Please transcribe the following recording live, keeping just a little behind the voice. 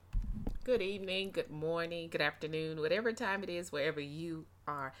Good evening, good morning, good afternoon, whatever time it is, wherever you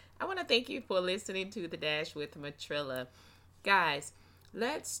are. I want to thank you for listening to The Dash with Matrilla. Guys,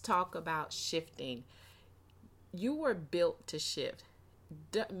 let's talk about shifting. You were built to shift.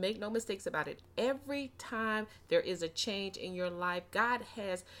 Make no mistakes about it. Every time there is a change in your life, God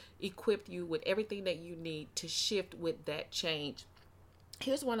has equipped you with everything that you need to shift with that change.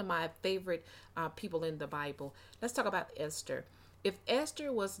 Here's one of my favorite people in the Bible. Let's talk about Esther. If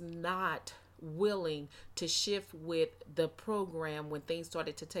Esther was not willing to shift with the program when things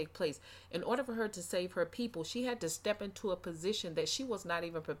started to take place, in order for her to save her people, she had to step into a position that she was not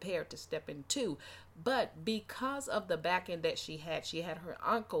even prepared to step into. But because of the backing that she had her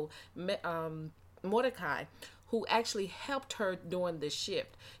uncle, Mordecai, who actually helped her during the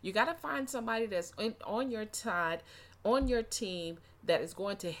shift. You got to find somebody that's on your side, on your team, that is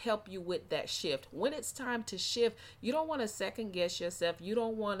going to help you with that shift. When it's time to shift, you don't want to second guess yourself. You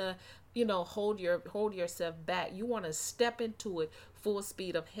don't want to, hold yourself back. You want to step into it full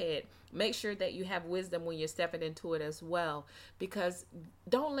speed ahead. Make sure that you have wisdom when you're stepping into it as well, because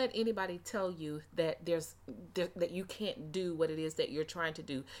don't let anybody tell you that that you can't do what it is that you're trying to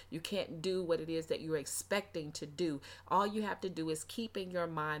do. You can't do what it is that you're expecting to do. All you have to do is keep in your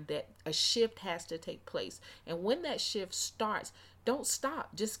mind that a shift has to take place. And when that shift starts, don't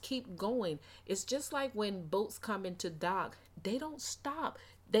stop. Just keep going. It's just like when boats come into dock, they don't stop.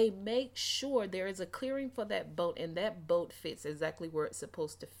 They make sure there is a clearing for that boat, and that boat fits exactly where it's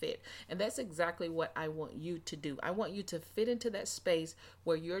supposed to fit. And that's exactly what I want you to do. I want you to fit into that space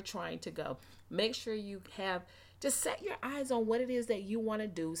where you're trying to go. Make sure you have, just set your eyes on what it is that you want to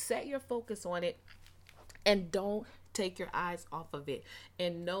do, set your focus on it, and don't take your eyes off of it.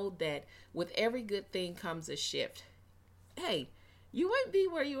 And know that with every good thing comes a shift. Hey, you wouldn't be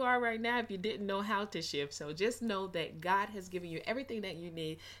where you are right now if you didn't know how to shift. So just know that God has given you everything that you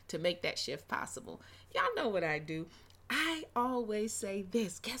need to make that shift possible. Y'all know what I do. I always say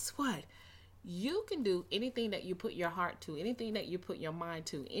this. Guess what? You can do anything that you put your heart to, anything that you put your mind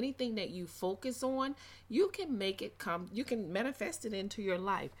to, anything that you focus on, you can make it come, you can manifest it into your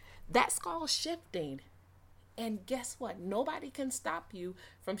life. That's called shifting. And guess what? Nobody can stop you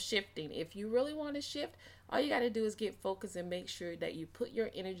from shifting. If you really want to shift, all you got to do is get focused and make sure that you put your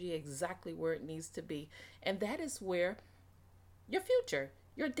energy exactly where it needs to be. And that is where your future,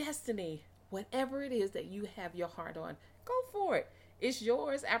 your destiny, whatever it is that you have your heart on, go for it. It's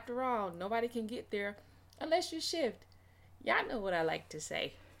yours after all. Nobody can get there unless you shift. Y'all know what I like to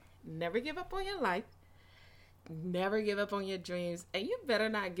say. Never give up on your life. Never give up on your dreams, and you better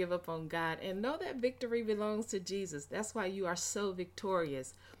not give up on God. And know that victory belongs to Jesus. That's why you are so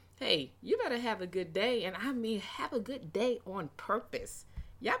victorious. Hey, you better have a good day, and I mean have a good day on purpose.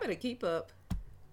 Y'all better keep up.